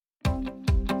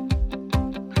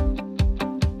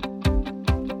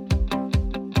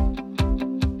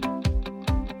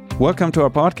Welcome to our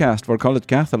podcast for college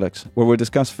Catholics, where we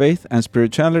discuss faith and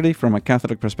spirituality from a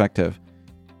Catholic perspective.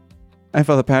 I'm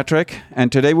Father Patrick,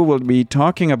 and today we will be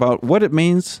talking about what it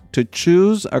means to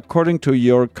choose according to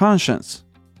your conscience.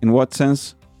 In what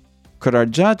sense could our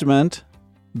judgment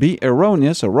be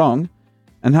erroneous or wrong,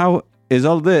 and how is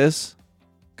all this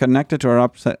connected to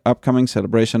our upcoming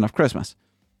celebration of Christmas?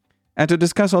 And to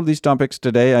discuss all these topics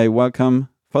today, I welcome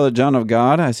Father John of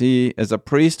God, as he is a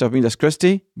priest of Midas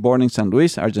Christi, born in San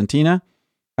Luis, Argentina,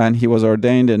 and he was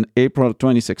ordained in April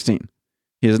 2016.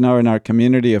 He is now in our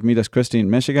community of Midas Christi in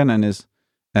Michigan, and is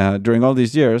during all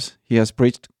these years, he has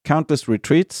preached countless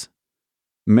retreats,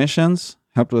 missions,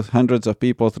 helped with hundreds of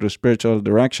people through spiritual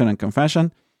direction and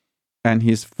confession, and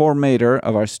he's formator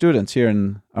of our students here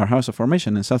in our House of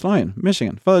Formation in South Lyon,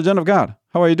 Michigan. Father John of God,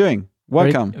 how are you doing?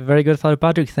 Welcome. Very good, Father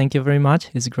Patrick. Thank you very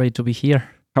much. It's great to be here.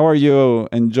 How are you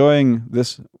enjoying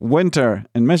this winter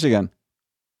in Michigan?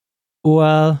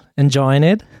 Well, enjoying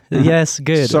it. Yes,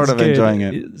 good. Sort of good. Enjoying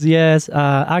it. Yes.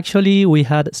 Actually, we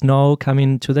had snow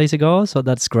coming 2 days ago, so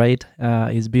that's great.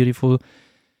 It's beautiful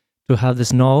to have the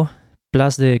snow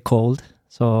plus the cold.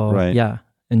 So, Right. Yeah,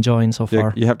 enjoying so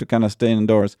far. You have to kind of stay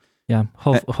indoors. Yeah.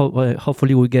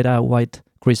 Hopefully, we get a white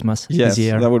Christmas Yes, this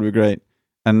year. that would be great.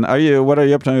 And what are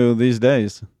you up to these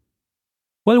days?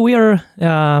 Well, we are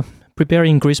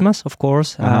preparing Christmas, of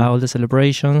course, Uh-huh. all the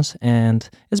celebrations, and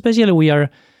especially we are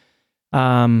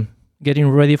getting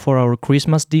ready for our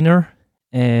Christmas dinner,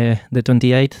 the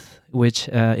 28th, which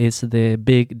is the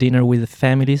big dinner with the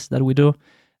families that we do.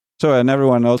 So, and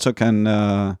everyone also can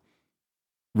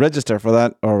register for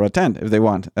that or attend if they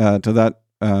want to that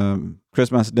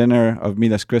Christmas dinner of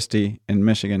Midas Christi in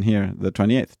Michigan here, the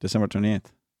 28th, December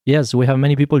 28th. Yes, we have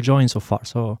many people join so far,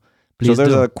 so please So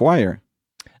there's do. a choir.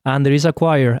 And there is a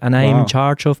choir, and I'm Wow. in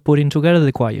charge of putting together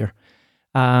the choir.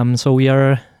 So we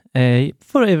are,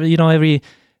 every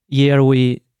year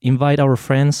we invite our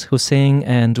friends who sing,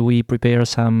 and we prepare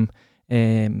some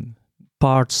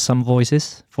parts, some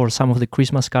voices for some of the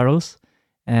Christmas carols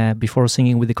before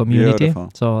singing with the community. Beautiful.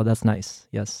 So that's nice.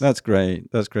 Yes. That's great.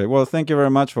 That's great. Well, thank you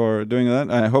very much for doing that.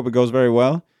 I hope it goes very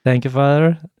well. Thank you,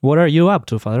 Father. What are you up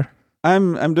to, Father?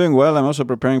 I'm doing well. I'm also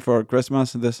preparing for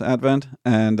Christmas this Advent,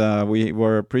 and we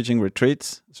were preaching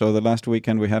retreats. So the last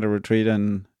weekend we had a retreat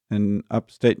in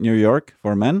upstate New York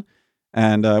for men,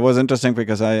 and it was interesting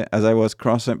because as I was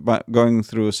going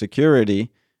through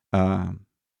security,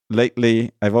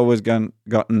 lately I've always gotten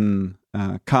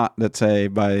caught, let's say,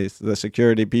 by the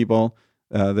security people.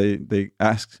 They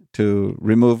ask to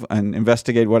remove and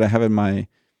investigate what I have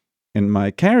in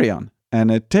my carry-on, and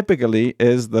it typically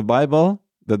is the Bible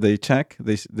that they check.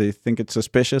 They think it's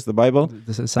suspicious, the Bible.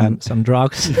 This is some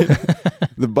drugs.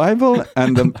 The Bible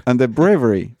and the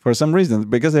breviary, for some reason,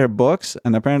 because they're books,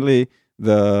 and apparently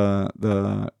the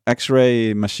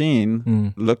X-ray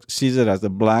machine sees it as a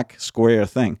black square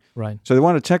thing. Right. So they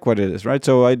want to check what it is, right?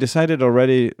 So I decided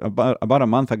already about a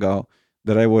month ago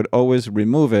that I would always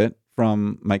remove it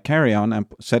from my carry-on and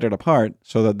set it apart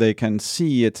so that they can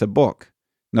see it's a book.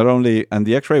 Not only, and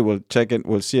the X-ray will check it,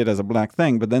 will see it as a black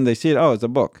thing, but then they see it, oh, it's a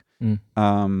book.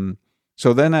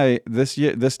 So then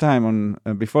this time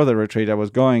before the retreat, I was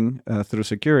going through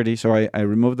security, so I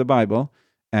removed the Bible,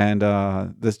 and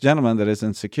this gentleman that is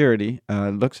in security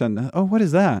looks and, oh, what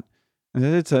is that? And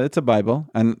it's a Bible,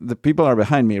 and the people are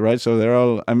behind me, right?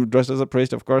 So I'm dressed as a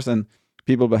priest, of course, and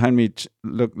people behind me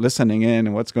listening in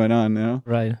and what's going on, you know?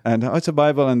 Right. And it's a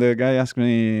Bible, and the guy asked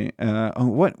me,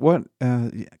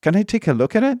 can I take a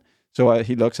look at it? So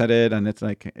he looks at it, and it's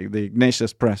like the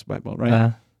Ignatius Press Bible,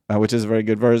 right? Which is a very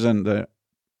good version,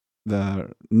 the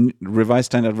Revised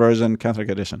Standard Version, Catholic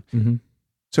edition. Mm-hmm.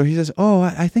 So he says, oh,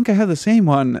 I think I have the same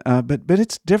one, but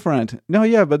it's different. No,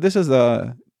 yeah, but this is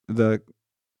the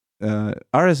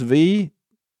RSV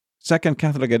Second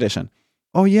Catholic edition.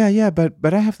 Oh, yeah,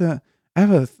 but I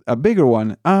have a bigger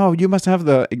one. Oh, you must have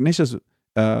the Ignatius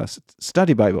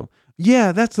Study Bible.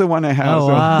 Yeah, that's the one I have. Oh,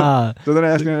 so, wow. so then I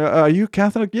asked him, are you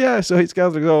Catholic? Yeah, so he's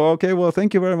Catholic. Oh, okay, well,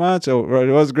 thank you very much. So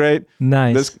it was great.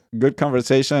 Nice. This good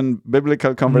conversation,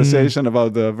 biblical conversation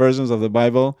about the versions of the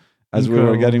Bible as we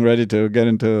were getting ready to get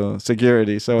into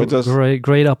security. So it just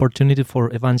great opportunity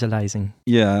for evangelizing.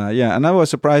 Yeah. And I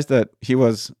was surprised that he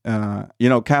was,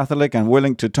 Catholic and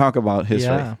willing to talk about his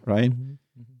faith, right? Mm-hmm.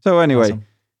 So anyway,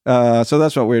 Awesome. so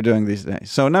that's what we're doing these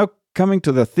days. So now coming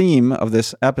to the theme of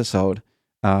this episode,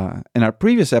 in our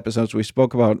previous episodes, we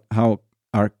spoke about how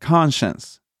our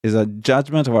conscience is a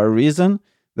judgment of our reason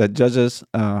that judges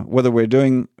whether we're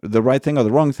doing the right thing or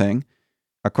the wrong thing,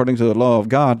 according to the law of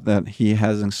God that He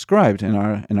has inscribed in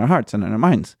our hearts and in our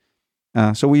minds.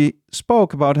 So we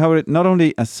spoke about how it not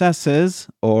only assesses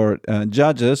or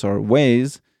judges or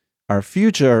weighs our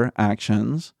future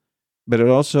actions, but it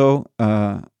also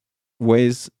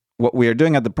weighs what we are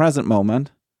doing at the present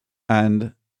moment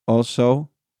and also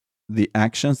the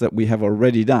actions that we have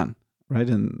already done, right?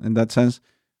 In that sense,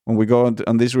 when we go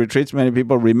on these retreats, many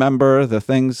people remember the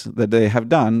things that they have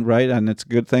done, right? And it's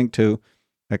a good thing to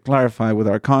clarify with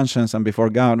our conscience and before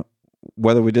God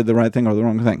whether we did the right thing or the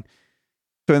wrong thing.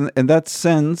 So in that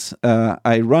sense,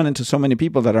 I run into so many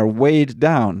people that are weighed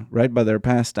down, right, by their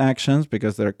past actions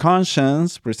because their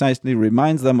conscience precisely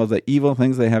reminds them of the evil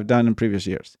things they have done in previous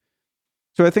years.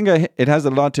 So I think it has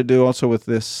a lot to do also with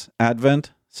this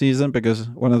Advent season, because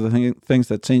one of the things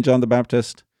that St. John the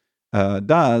Baptist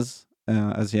does,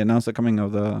 as he announced the coming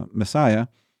of the Messiah,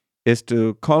 is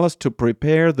to call us to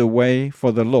prepare the way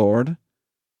for the Lord,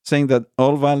 saying that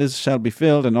all valleys shall be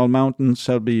filled and all mountains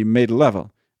shall be made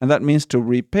level. And that means to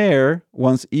repair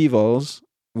one's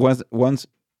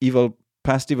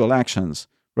past evil actions,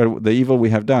 right? The evil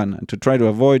we have done, and to try to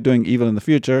avoid doing evil in the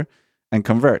future and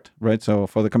convert, right? So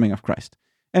for the coming of Christ.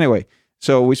 Anyway,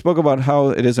 so we spoke about how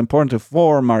it is important to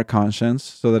form our conscience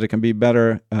so that it can be a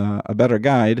better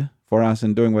guide for us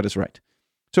in doing what is right.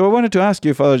 So I wanted to ask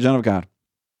you, Father John of God,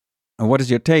 what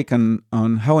is your take on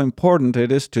how important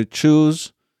it is to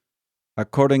choose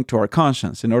according to our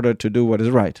conscience in order to do what is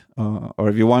right? Or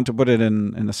if you want to put it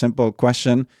in a simple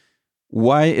question,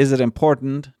 why is it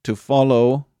important to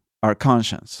follow our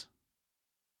conscience?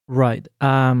 Right.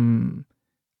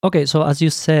 Okay, so as you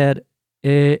said,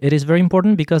 it is very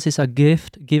important because it's a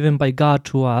gift given by God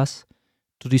to us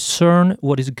to discern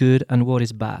what is good and what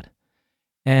is bad.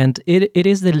 And it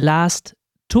is the last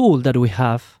tool that we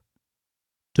have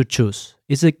to choose.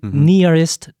 It's the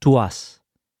nearest to us.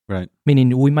 Right.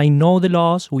 Meaning we might know the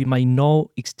laws, we might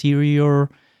know exterior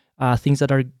things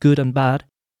that are good and bad,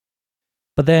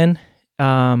 but then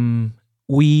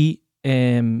we,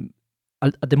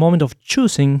 at the moment of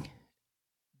choosing,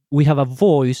 we have a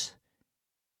voice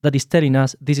that is telling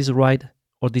us this is right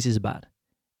or this is bad.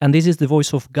 And this is the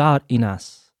voice of God in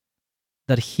us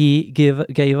that He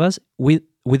gave us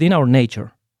within our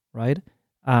nature, right?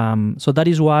 So that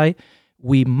is why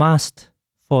we must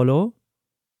follow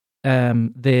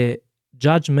the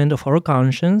judgment of our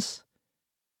conscience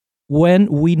when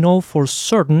we know for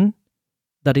certain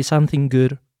that is something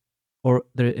good or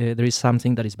there is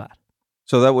something that is bad.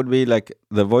 So that would be like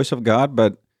the voice of God,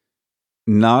 but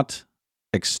not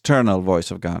external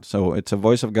voice of God. So it's a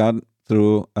voice of God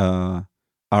through our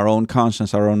own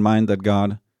conscience, our own mind, that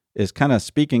God is kind of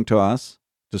speaking to us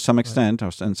to some extent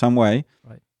or in some way.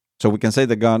 Right. So we can say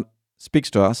that God speaks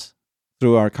to us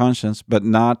through our conscience, but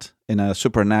not in a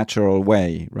supernatural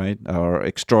way, right? Or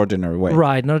extraordinary way.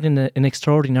 Right, not in an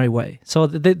extraordinary way. So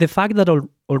the fact that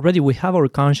already we have our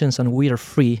conscience and we are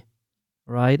free,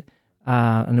 right?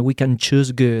 And we can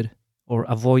choose good or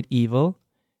avoid evil,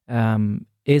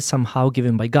 is somehow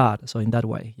given by God. So in that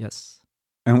way, yes.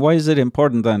 And why is it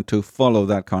important then to follow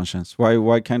that conscience?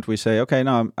 Why can't we say, okay,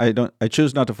 no, I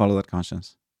choose not to follow that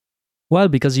conscience? Well,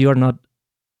 because you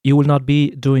will not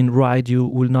be doing right. You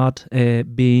will not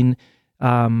be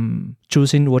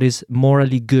choosing what is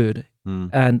morally good.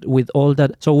 And with all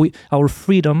that, so our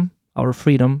freedom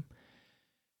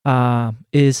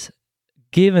is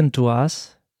given to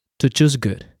us to choose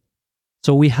good.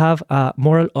 So we have a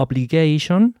moral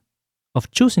obligation of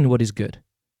choosing what is good.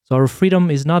 So our freedom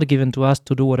is not given to us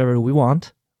to do whatever we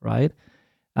want, right?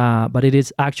 But it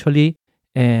is actually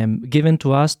given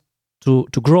to us to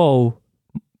grow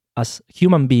as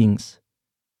human beings,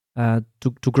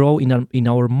 to grow in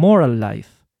our moral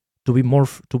life,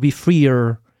 to be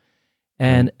freer,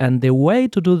 and the way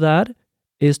to do that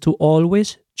is to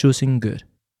always choosing good.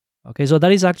 Okay, so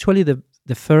that is actually the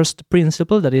first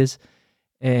principle. That is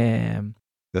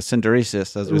the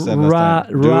synderesis, as we said last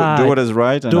time. Do what is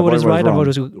right and do what is right and what what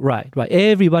is is right.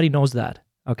 Everybody knows that.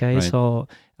 Okay, right. So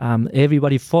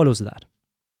everybody follows that.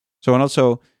 So, and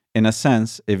also, in a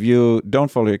sense, if you don't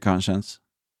follow your conscience,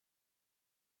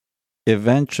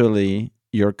 eventually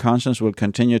your conscience will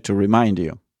continue to remind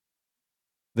you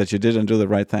that you didn't do the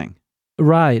right thing.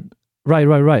 Right.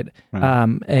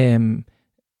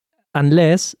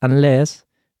 Unless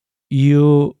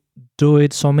you do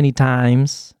it so many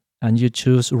times and you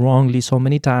choose wrongly so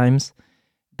many times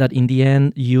that in the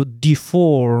end you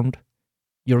deformed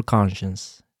your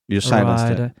conscience. You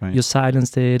silenced it. Right? You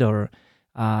silenced it, or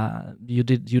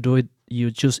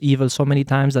you choose evil so many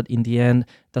times that in the end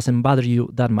doesn't bother you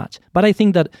that much. But I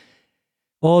think that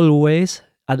always,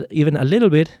 even a little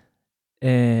bit,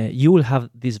 you will have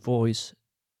this voice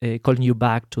calling you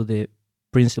back to the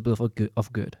principle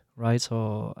of good, right?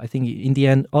 So I think in the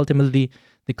end, ultimately,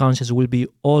 the conscience will be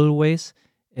always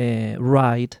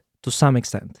right to some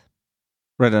extent.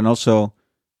 Right. And also,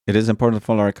 it is important to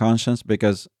follow our conscience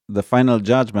because the final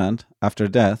judgment after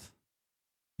death,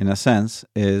 in a sense,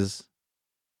 is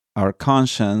our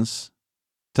conscience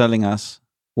telling us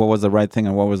what was the right thing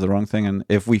and what was the wrong thing, and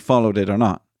if we followed it or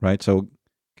not, right? So,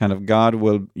 kind of God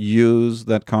will use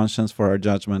that conscience for our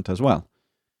judgment as well.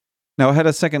 Now, I had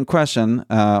a second question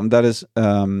that is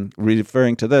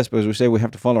referring to this because we say we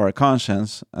have to follow our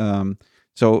conscience.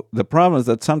 So, the problem is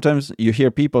that sometimes you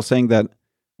hear people saying that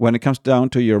when it comes down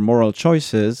to your moral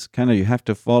choices, kind of you have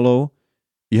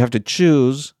to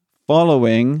choose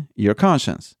following your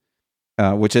conscience,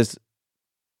 which is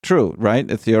true, right?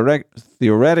 It's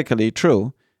theoretically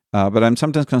true, but I'm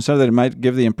sometimes concerned that it might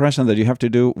give the impression that you have to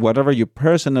do whatever you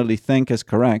personally think is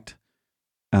correct.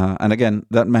 And again,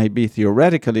 that might be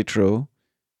theoretically true,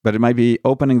 but it might be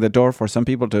opening the door for some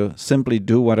people to simply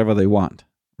do whatever they want,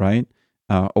 right?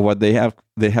 Or what they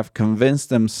have convinced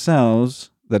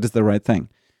themselves that is the right thing.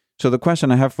 So the question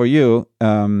I have for you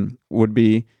would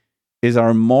be, is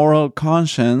our moral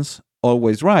conscience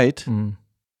always right?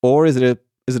 Or is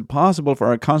it possible for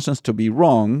our conscience to be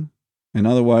wrong? In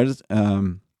other words,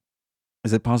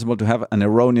 is it possible to have an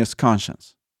erroneous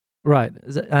conscience? Right.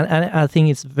 And I think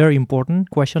it's a very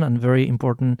important question and very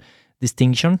important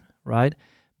distinction, right?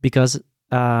 Because,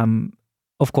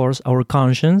 of course, our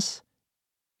conscience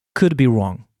could be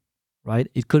wrong, right?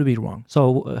 It could be wrong.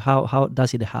 So how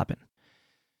does it happen?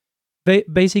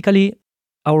 Basically,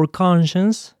 our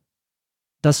conscience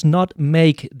does not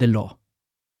make the law.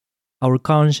 Our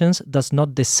conscience does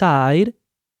not decide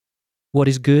what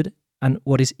is good and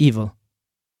what is evil.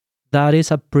 That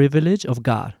is a privilege of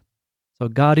God. So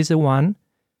God is the one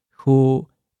who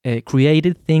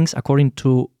created things according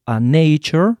to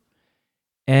nature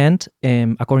and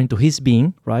according to his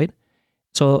being, right?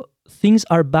 So things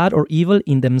are bad or evil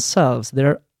in themselves.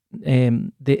 They're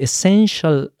the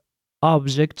essential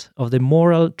object of the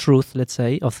moral truth, let's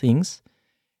say, of things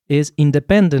is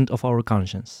independent of our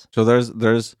conscience. So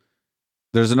there's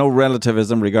no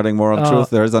relativism regarding moral truth.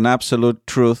 There is an absolute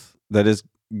truth that is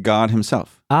God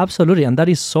himself. Absolutely, and that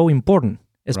is so important,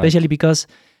 especially because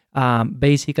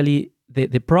basically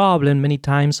the problem many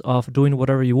times of doing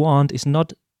whatever you want is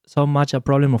not so much a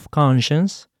problem of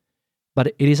conscience, but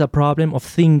it is a problem of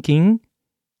thinking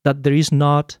that there is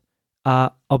not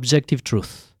objective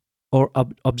truth or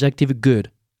objective good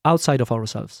outside of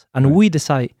ourselves. And we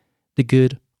decide the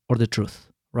good or the truth,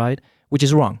 right? Which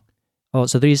is wrong.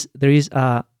 So there is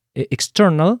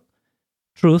external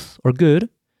truth or good,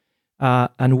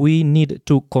 and we need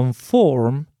to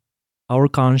conform our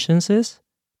consciences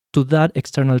to that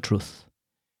external truth.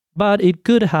 But it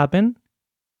could happen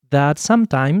that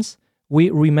sometimes we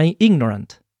remain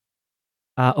ignorant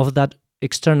of that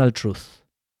external truth,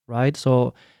 right?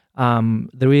 So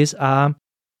there is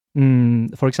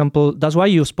for example, that's why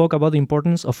you spoke about the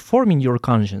importance of forming your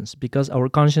conscience, because our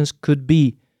conscience could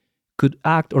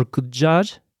act or could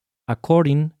judge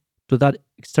according to that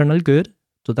external good,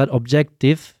 to that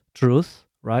objective truth,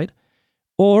 right?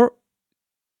 Or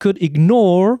could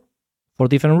ignore, for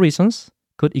different reasons,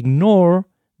 could ignore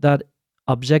that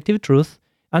objective truth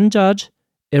and judge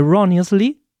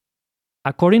erroneously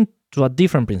according to a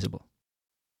different principle.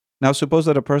 Now, suppose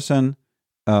that a person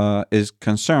is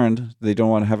concerned, they don't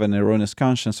want to have an erroneous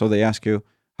conscience, so they ask you,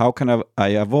 how can I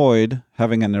avoid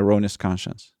having an erroneous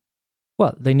conscience?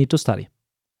 Well, they need to study.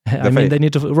 They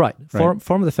need to,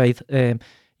 form the faith.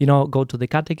 Go to the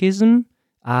catechism,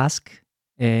 ask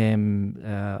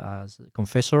as a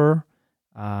confessor,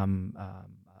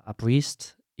 a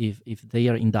priest, if they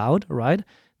are in doubt, right?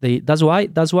 That's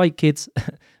why kids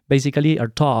basically are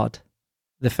taught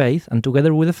the faith, and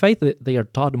together with the faith, they are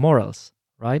taught morals,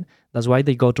 right? That's why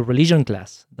they go to religion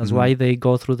class. That's why they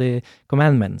go through the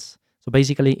commandments. So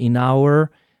basically, in our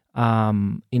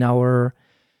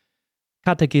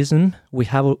catechism, we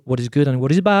have what is good and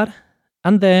what is bad.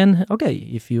 And then,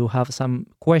 if you have some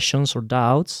questions or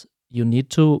doubts, you need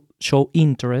to show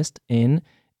interest in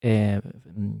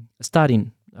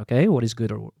studying, what is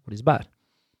good or what is bad.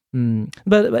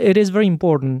 But it is very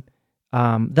important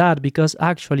that because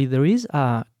actually there is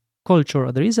a culture,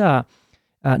 there is a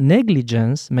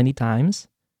negligence many times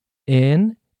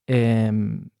in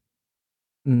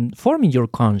forming your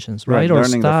conscience, right? Or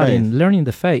learning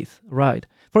the faith, right?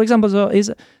 For example,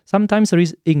 sometimes there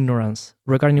is ignorance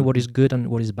regarding what is good and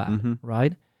what is bad,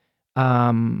 right?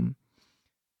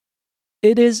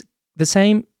 It is the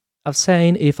same of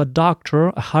saying if a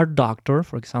heart doctor,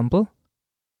 for example,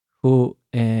 who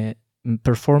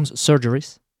performs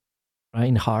surgeries, right,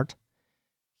 in heart,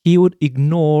 he would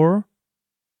ignore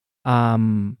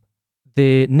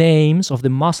the names of the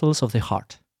muscles of the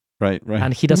heart. Right.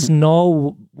 And he doesn't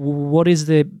know what is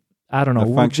the I don't know.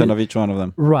 The function of each one of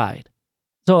them. Right.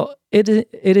 So it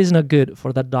is not good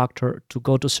for that doctor to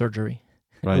go to surgery,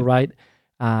 Right. right?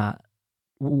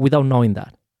 Without knowing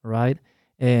that, right?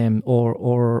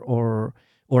 Or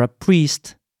a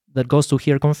priest that goes to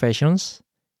hear confessions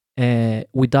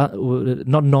without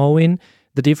not knowing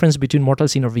the difference between mortal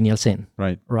sin or venial sin.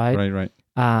 Right. Right. Right.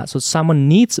 So someone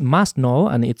must know,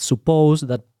 and it's supposed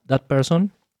that that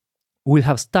person will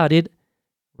have studied,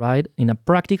 right, in a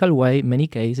practical way, many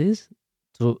cases,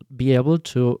 to be able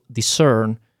to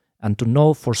discern and to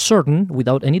know for certain,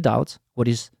 without any doubts, what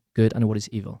is good and what is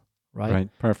evil, right? Right.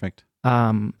 Perfect.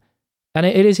 And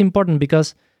it is important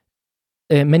because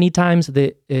many times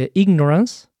the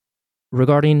ignorance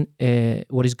regarding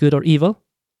what is good or evil,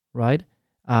 right,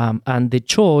 and the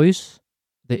choice,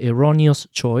 the erroneous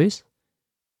choice,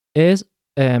 is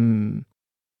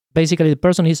basically the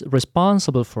person is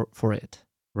responsible for it.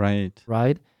 Right.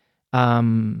 Right?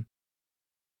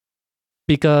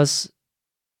 Because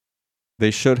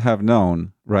they should have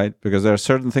known, right? Because there are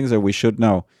certain things that we should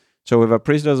know. So if a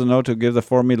priest doesn't know to give the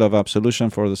formula of absolution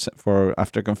for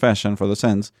after confession for the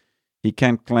sins, he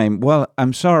can't claim, well,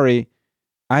 I'm sorry,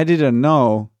 I didn't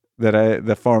know that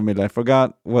the formula. I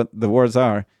forgot what the words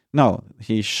are. No,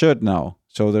 he should know.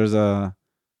 So there's a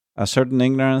certain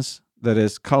ignorance that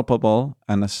is culpable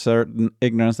and a certain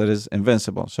ignorance that is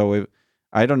invincible. So if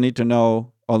I don't need to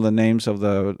know all the names of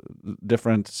the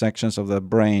different sections of the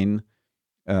brain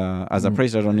as a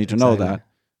priest, I don't need to know that.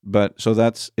 But so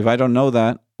that's, if I don't know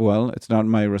that, well, it's not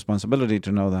my responsibility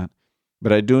to know that.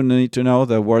 But I do need to know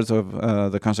the words of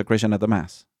the consecration at the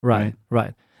Mass. Right.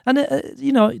 And,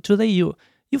 today you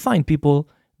find people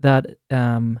that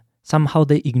somehow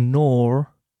they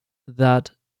ignore that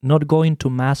not going to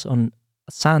Mass on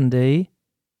Sunday,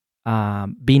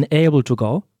 being able to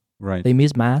go. Right. They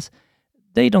miss Mass.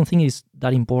 They don't think it's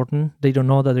that important. They don't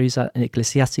know that there is an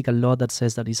ecclesiastical law that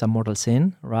says that it's a mortal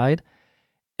sin, right?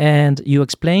 And you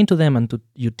explain to them and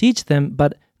you teach them,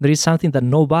 but there is something that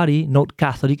nobody, not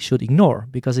Catholic, should ignore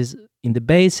because it's in the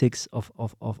basics of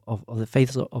the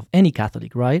faith of any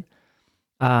Catholic, right?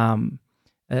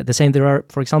 The same, there are,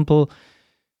 for example,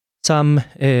 some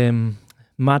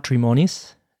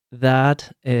matrimonies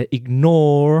that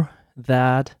ignore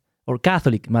that, or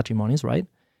Catholic matrimonies, right?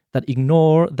 That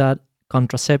ignore that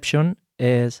contraception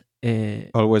is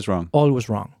always wrong. Always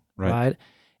wrong, right?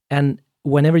 And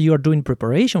whenever you are doing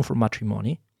preparation for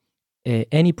matrimony,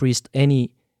 any priest,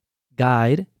 any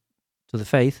guide to the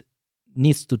faith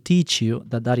needs to teach you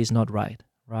that that is not right,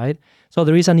 right? So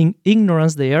there is an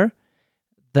ignorance there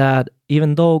that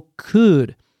even though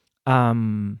could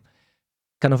kind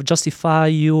of justify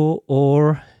you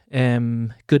or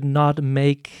could not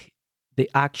make the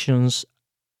actions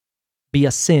be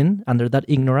a sin under that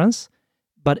ignorance,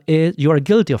 but you are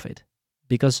guilty of it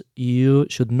because you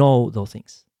should know those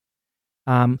things.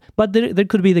 But there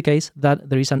could be the case that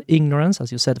there is an ignorance,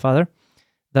 as you said, Father,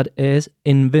 that is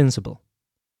invincible,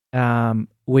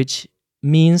 which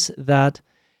means that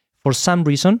for some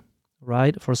reason,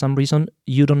 right, for some reason,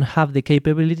 you don't have the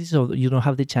capabilities or you don't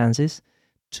have the chances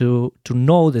to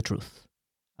know the truth.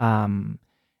 And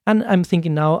I'm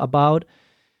thinking now about,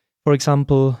 for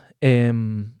example,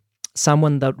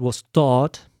 someone that was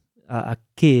taught, a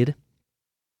kid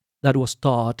that was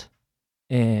taught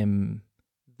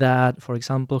that, for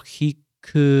example, he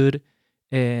could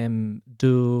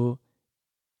do...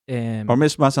 or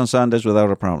miss Mass on Sundays without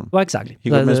a problem. Well, exactly. He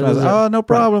could miss Mass. Oh, no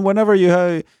problem. Right. Whenever you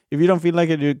have, if you don't feel like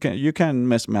it, you can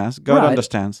miss Mass. God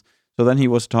understands. So then he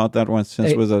was taught that one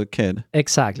since he was a kid.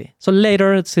 Exactly. So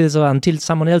later it says until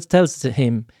someone else tells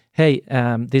him, hey,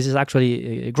 this is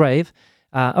actually grave.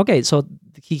 Okay, so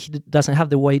he doesn't have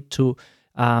the way to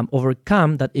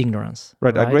overcome that ignorance.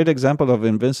 Right. A great example of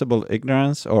invincible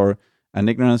ignorance, or an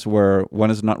ignorance where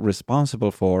one is not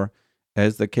responsible for,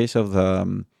 is the case of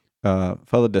the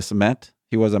Father de Smet.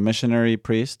 He was a missionary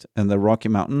priest in the Rocky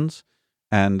Mountains,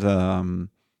 and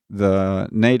the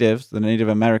Native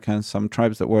Americans, some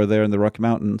tribes that were there in the Rocky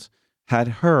Mountains, had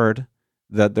heard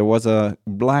that there was a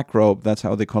black robe. That's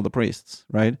how they call the priests,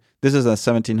 right? This is the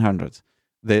 1700s.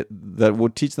 That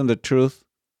would teach them the truth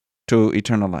to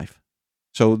eternal life.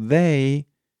 So they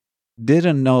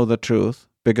didn't know the truth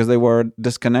because they were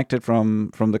disconnected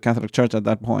from the Catholic Church at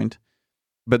that point,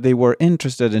 but they were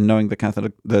interested in knowing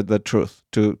the truth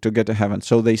to get to heaven.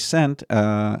 So they sent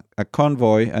a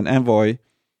convoy, an envoy,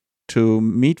 to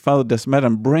meet Father de Smet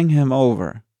and bring him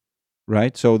over,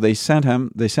 right? So they sent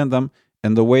them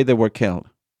in the way they were killed,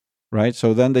 right?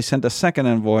 So then they sent a second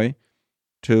envoy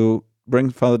to bring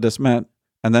Father de Smet,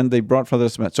 and then they brought Father de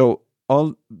Smet. So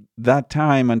all that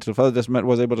time until Father de Smet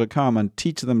was able to come and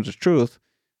teach them the truth,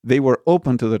 they were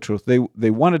open to the truth. They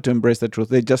wanted to embrace the truth.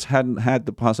 They just hadn't had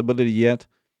the possibility yet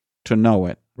to know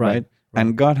it, right?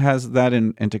 And God has that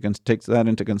takes that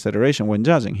into consideration when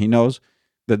judging. He knows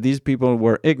that these people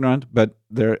were ignorant, but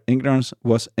their ignorance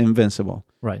was invincible.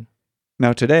 Right.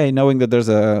 Now today, knowing that there's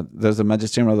a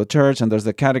magisterium of the church and there's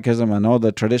the catechism and all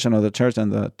the tradition of the church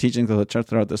and the teachings of the church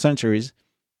throughout the centuries,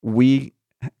 we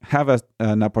have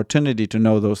an opportunity to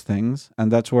know those things,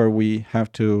 and that's where we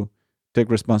have to take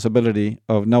responsibility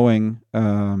of knowing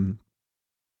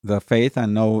the faith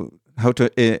and know how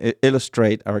to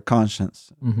illustrate our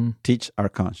conscience, teach our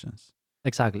conscience.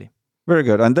 Exactly. Very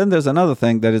good. And then there's another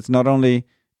thing that it's not only,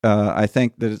 I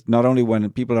think that it's not only when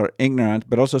people are ignorant,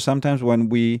 but also sometimes when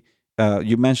we,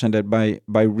 you mentioned it,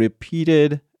 by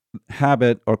repeated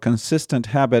habit or consistent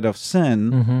habit of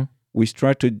sin,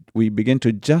 we begin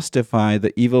to justify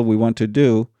the evil we want to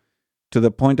do to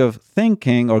the point of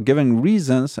thinking or giving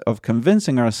reasons of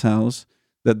convincing ourselves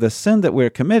that the sin that we're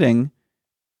committing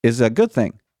is a good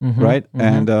thing, right?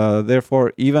 And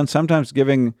therefore, even sometimes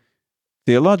giving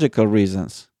theological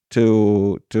reasons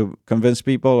to convince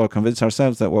people or convince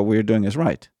ourselves that what we're doing is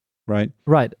right, right?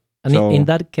 Right. And in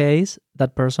that case,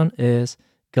 that person is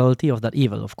guilty of that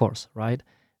evil, of course, right?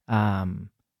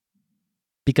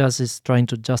 Because he's trying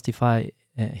to justify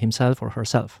himself or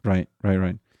herself. Right.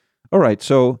 All right.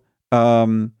 So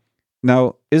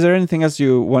now, is there anything else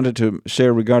you wanted to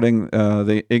share regarding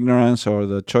the ignorance or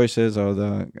the choices or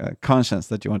the conscience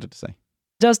that you wanted to say?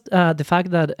 Just the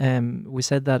fact that we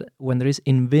said that when there is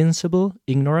invincible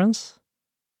ignorance,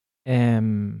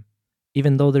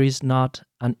 even though there is not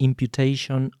an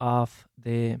imputation of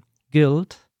the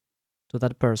guilt to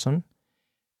that person,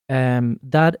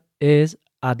 that is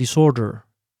a disorder.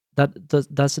 That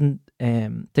doesn't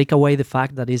take away the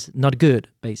fact that it's not good,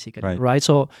 basically, right?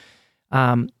 So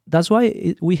that's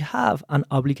why we have an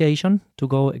obligation to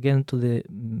go again to the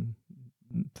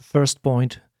first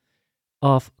point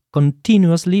of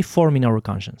continuously forming our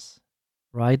conscience,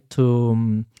 right?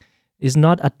 It's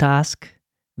not a task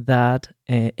that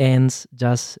ends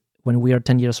just when we are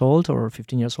 10 years old or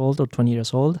 15 years old or 20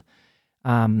 years old.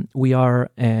 We are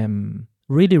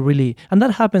really, really, and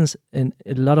that happens in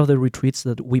a lot of the retreats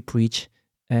that we preach,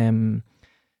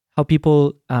 how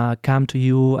people come to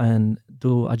you and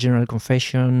do a general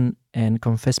confession and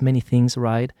confess many things,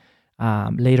 right?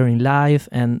 Later in life,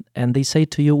 and they say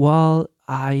to you, well,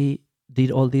 I did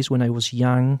all this when I was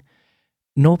young.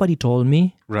 Nobody told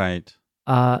me. Right.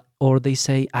 Or they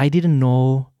say, I didn't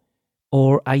know,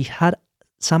 or I had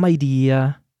some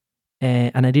idea,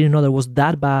 and I didn't know that was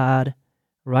that bad,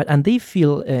 right? And they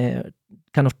feel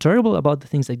kind of terrible about the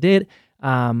things they did,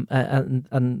 and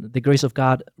the grace of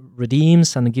God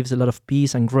redeems and gives a lot of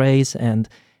peace and grace and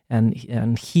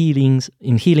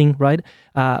healing, right?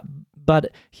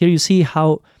 But here you see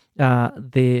how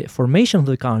the formation of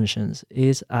the conscience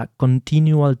is a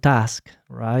continual task,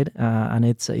 right? And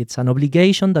it's an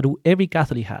obligation that every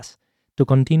Catholic has to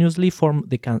continuously form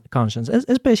the conscience,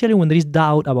 especially when there is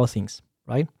doubt about things,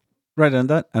 right? Right,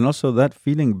 and also that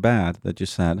feeling bad that you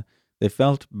said, they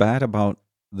felt bad about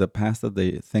the past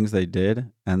things they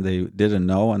did, and they didn't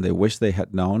know, and they wish they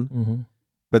had known,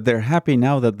 but they're happy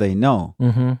now that they know.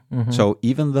 So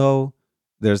even though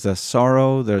there's a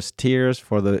sorrow, there's tears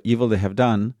for the evil they have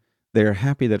done, they're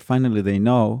happy that finally they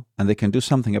know, and they can do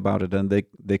something about it, and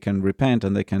they can repent,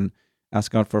 and they can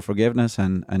ask God for forgiveness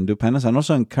and do penance, and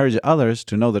also encourage others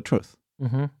to know the truth.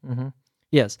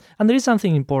 Yes, and there is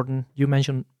something important you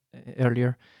mentioned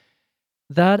earlier,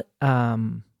 that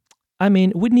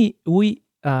we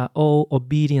owe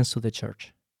obedience to the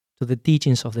church, to the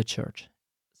teachings of the church.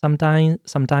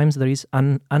 Sometimes there is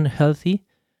an unhealthy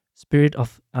spirit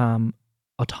of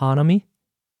autonomy,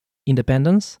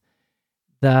 independence,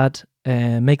 that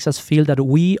makes us feel that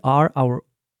we are our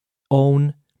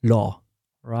own law,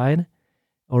 right?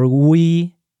 Or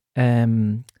we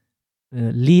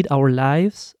lead our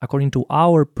lives according to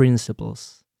our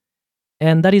principles.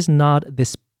 And that is not the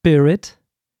spirit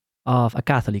of a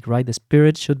Catholic, right? The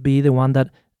spirit should be the one that,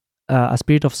 a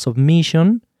spirit of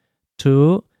submission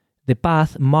to the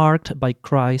path marked by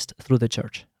Christ through the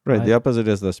church. Right. The opposite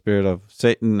is the spirit of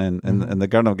Satan and the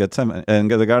Garden of Gethsemane and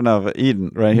the Garden of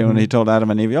Eden, right? When he told Adam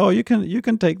and Eve, "Oh, you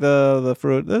can take the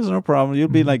fruit. There's no problem. You'll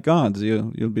be like gods.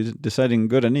 You'll be deciding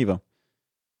good and evil."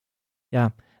 Yeah,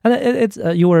 and it's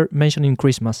you were mentioning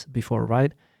Christmas before,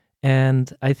 right?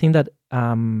 And I think that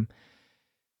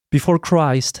before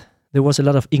Christ there was a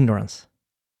lot of ignorance.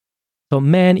 So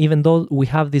man, even though we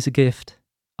have this gift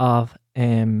of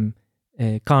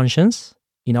conscience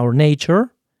in our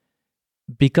nature,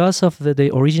 because of the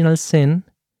original sin,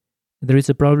 there is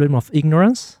a problem of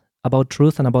ignorance about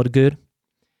truth and about good.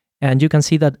 And you can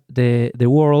see that the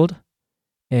world,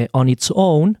 on its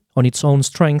own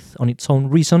strength, on its own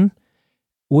reason,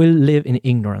 will live in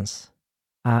ignorance.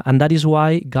 And that is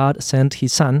why God sent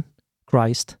his Son,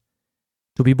 Christ,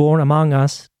 to be born among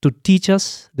us to teach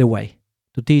us the way,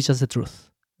 to teach us the truth,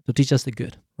 to teach us the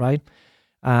good, right?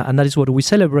 And that is what we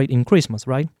celebrate in Christmas,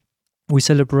 right? We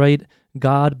celebrate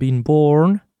God being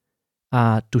born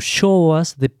to show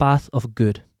us the path of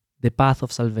good, the path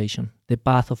of salvation, the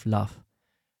path of love.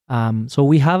 So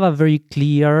we have a very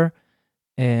clear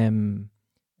sign,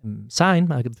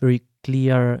 a very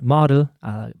clear model,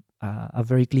 a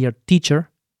very clear teacher,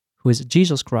 who is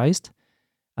Jesus Christ,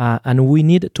 and we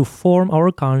need to form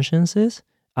our consciences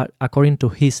according to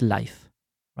his life,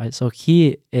 right? So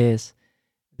he is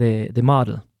the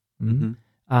model. Mhm.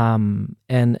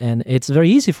 And it's very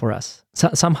easy for us.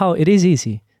 Somehow it is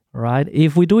easy, right?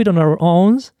 If we do it on our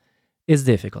own, it's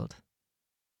difficult.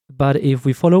 But if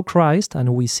we follow Christ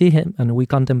and we see him and we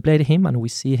contemplate him and we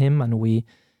see him and we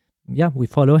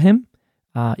follow him,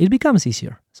 it becomes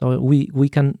easier. So we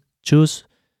can choose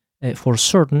for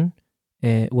certain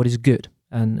what is good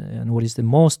and what is the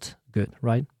most good,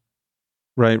 right?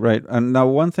 Right. And now,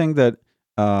 one thing that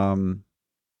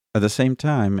at the same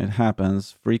time it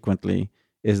happens frequently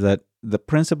is that the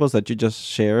principles that you just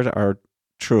shared are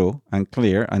true and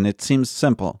clear, and it seems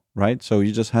simple, right? So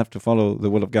you just have to follow the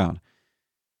will of God.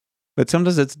 But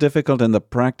sometimes it's difficult in the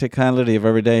practicality of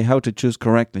every day how to choose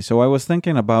correctly. So I was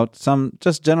thinking about some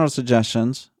just general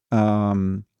suggestions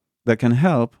that can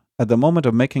help at the moment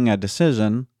of making a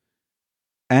decision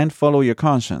and follow your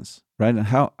conscience, right? And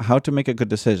how to make a good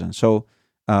decision. So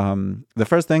the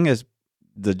first thing is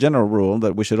the general rule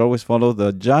that we should always follow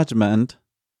the judgment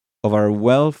of our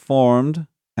well-formed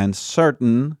and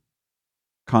certain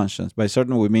conscience. By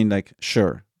certain, we mean like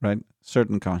sure, right?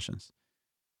 Certain conscience.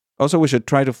 Also, we should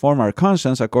try to form our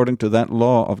conscience according to that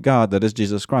law of God that is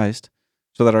Jesus Christ,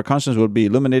 so that our conscience will be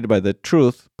illuminated by the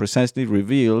truth precisely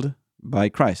revealed by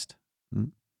Christ.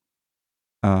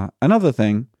 Another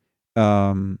thing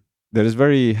that is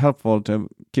very helpful to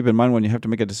keep in mind when you have to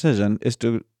make a decision is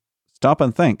to stop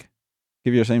and think.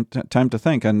 Give yourself time to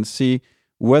think and see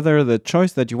whether the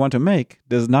choice that you want to make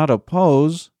does not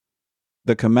oppose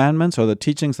the commandments or the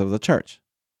teachings of the church.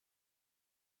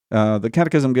 The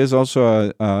Catechism gives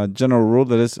also a general rule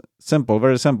that is simple,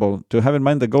 very simple, to have in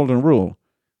mind the golden rule.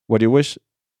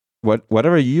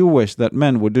 Whatever you wish that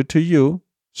men would do to you,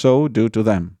 so do to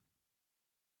them.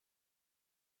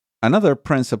 Another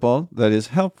principle that is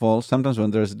helpful sometimes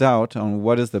when there's doubt on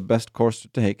what is the best course to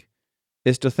take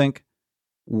is to think,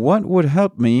 what would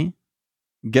help me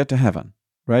get to heaven,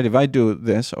 right? If I do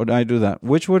this or I do that,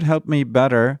 which would help me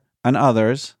better and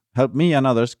help me and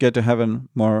others get to heaven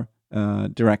more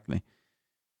directly.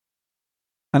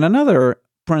 And another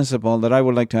principle that I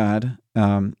would like to add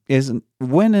is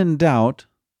when in doubt,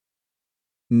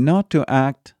 not to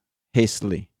act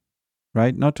hastily,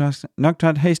 right? Not to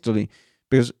act hastily,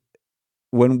 because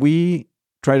when we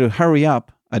try to hurry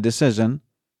up a decision,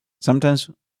 sometimes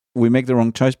we make the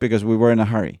wrong choice because we were in a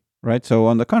hurry, right? So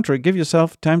on the contrary, give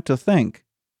yourself time to think,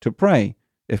 to pray,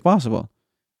 if possible,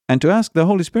 and to ask the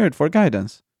Holy Spirit for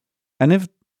guidance. And if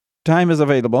time is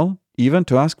available, even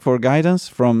to ask for guidance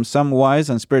from some wise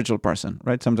and spiritual person,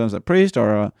 right? Sometimes a priest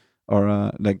or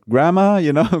like grandma,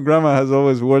 grandma has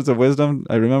always words of wisdom.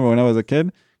 I remember when I was a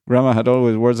kid, grandma had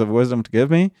always words of wisdom to give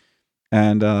me.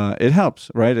 And it helps,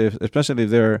 right? Especially if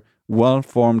they're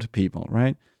well-formed people,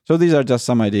 right? So these are just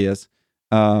some ideas.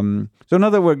 So now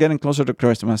that we're getting closer to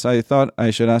Christmas, I thought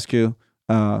I should ask you,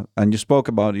 and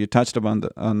you touched upon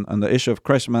on the issue of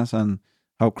Christmas and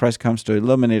how Christ comes to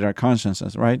illuminate our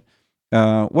consciences, right?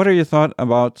 What are your thoughts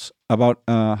about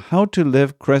how to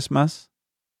live Christmas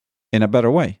in a better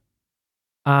way?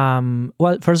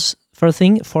 Well, first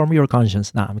thing, form your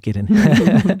conscience. No, I'm kidding.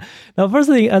 Now, first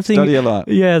thing, I think Study a lot.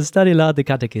 Yeah, study a lot the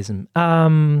Catechism.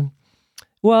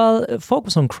 Well,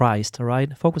 focus on Christ,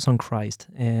 right? Focus on Christ.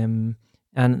 And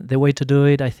the way to do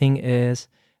it, I think, is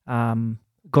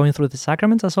going through the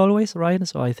sacraments as always, right?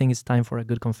 So I think it's time for a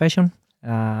good confession.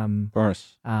 Of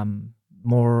course.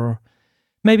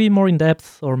 Maybe more in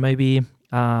depth, or maybe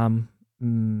kind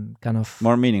of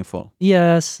more meaningful.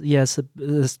 Yes,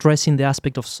 stressing the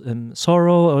aspect of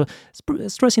sorrow, or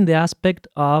stressing the aspect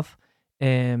of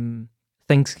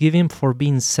thanksgiving for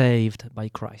being saved by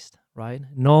Christ, right?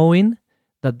 Knowing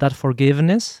that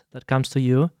forgiveness that comes to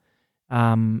you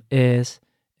is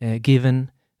given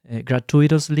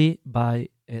gratuitously by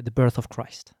the birth of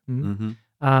Christ. Mm-hmm.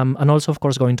 And also, of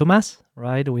course, going to Mass,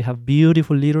 right? We have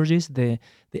beautiful liturgies, the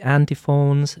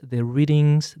antiphons, the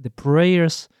readings, the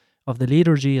prayers of the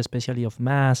liturgy, especially of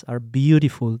Mass, are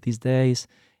beautiful these days.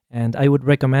 And I would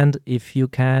recommend, if you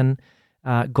can,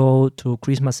 go to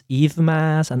Christmas Eve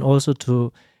Mass and also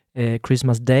to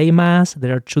Christmas Day Mass.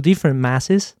 There are two different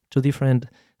masses, two different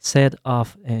set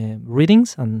of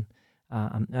readings and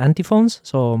antiphons.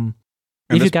 So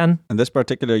if you can. And this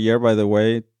particular year, by the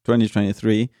way,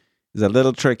 2023, is a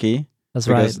little tricky. That's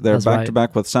because right. they're That's back to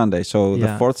back with Sunday. So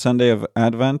the fourth Sunday of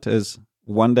Advent is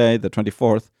one day, the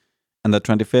 24th, and the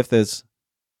 25th is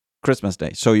Christmas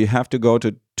Day. So you have to go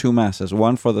to two masses,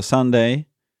 one for the Sunday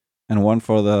and one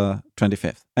for the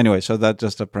 25th. Anyway, so that's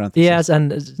just a parenthesis. Yes,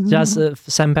 and just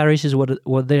some parishes,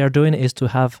 what they are doing is to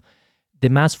have the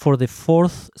Mass for the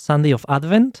fourth Sunday of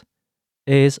Advent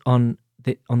is on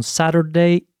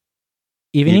Saturday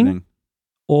evening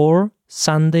or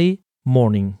Sunday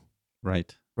morning.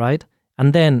 Right.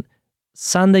 And then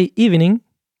Sunday evening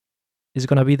is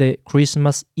going to be the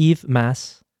Christmas Eve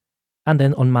Mass. And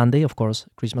then on Monday, of course,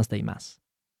 Christmas Day Mass.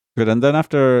 Good. And then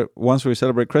once we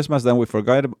celebrate Christmas, then we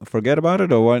forget about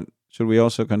it? Or what? Should we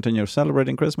also continue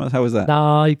celebrating Christmas? How is that?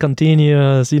 No, it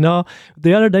continues.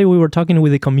 The other day we were talking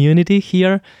with the community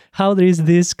here, how there is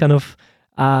this kind of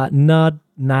not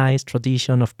nice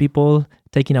tradition of people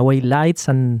taking away lights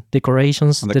and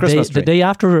decorations the day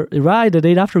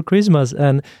after Christmas.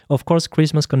 And of course,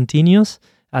 Christmas continues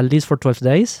at least for 12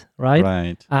 days, right?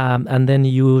 Right. And then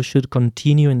you should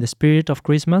continue in the spirit of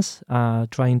Christmas,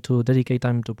 trying to dedicate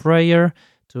time to prayer,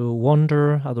 to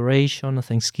wonder, adoration,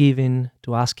 thanksgiving,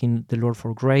 to asking the Lord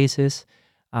for graces.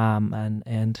 And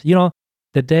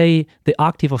the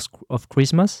octave of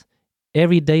Christmas,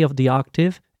 every day of the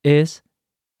octave is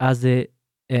as the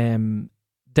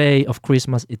day of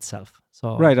Christmas itself.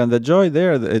 So right, and the joy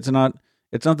there, it's not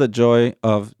the joy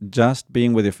of just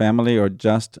being with your family or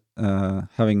just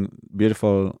having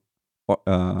beautiful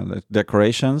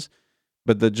decorations,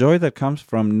 but the joy that comes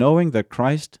from knowing that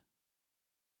Christ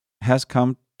has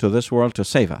come to this world to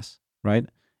save us, right?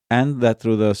 And that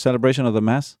through the celebration of the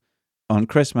Mass on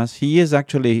Christmas, He is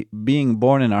actually being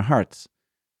born in our hearts,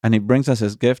 and He brings us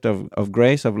His gift of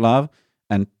grace, of love,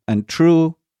 and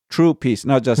true peace,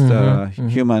 not just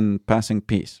human passing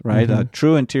peace, right? A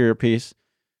true interior peace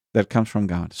that comes from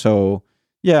God. So,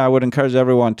 I would encourage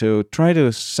everyone to try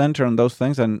to center on those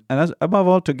things, and above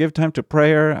all, to give time to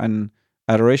prayer and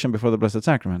adoration before the Blessed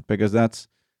Sacrament, because that's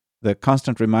the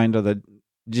constant reminder that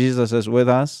Jesus is with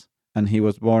us, and He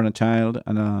was born a child,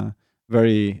 and a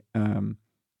very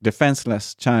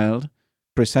defenseless child,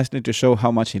 precisely to show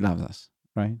how much He loves us,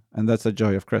 right? And that's the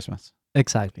joy of Christmas.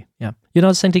 Exactly, yeah.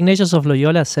 St. Ignatius of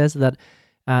Loyola says that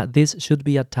this should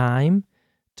be a time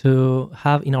to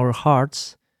have in our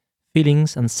hearts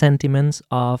feelings and sentiments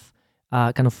of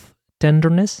kind of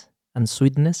tenderness and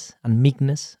sweetness and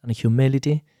meekness and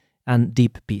humility and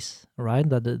deep peace, right?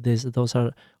 Those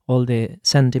are all the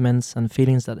sentiments and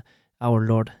feelings that our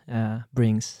Lord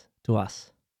brings to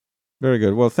us. Very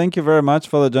good. Well, thank you very much,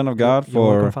 Father John of God,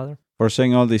 welcome, for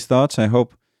sharing all these thoughts. I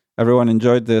hope everyone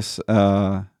enjoyed this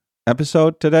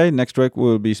episode today. Next week,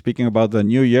 we'll be speaking about the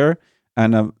New Year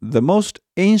and the most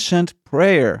ancient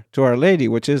prayer to Our Lady,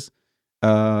 which is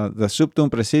the Subtum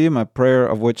Praesidium, a prayer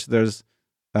of which there's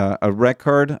a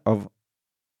record of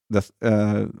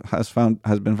has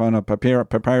been found a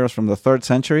papyrus from the 3rd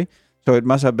century. So it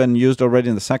must have been used already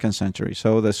in the 2nd century.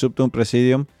 So the Subtum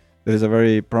Praesidium, that is a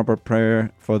very proper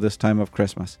prayer for this time of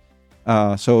Christmas.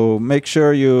 So make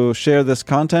sure you share this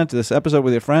episode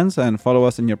with your friends, and follow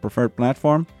us in your preferred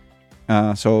platform.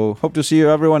 So hope to see you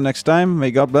everyone next time.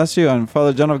 May God bless you. And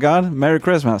Father John of God, Merry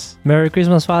Christmas. Merry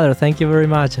Christmas, Father. Thank you very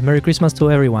much. Merry Christmas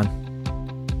to everyone.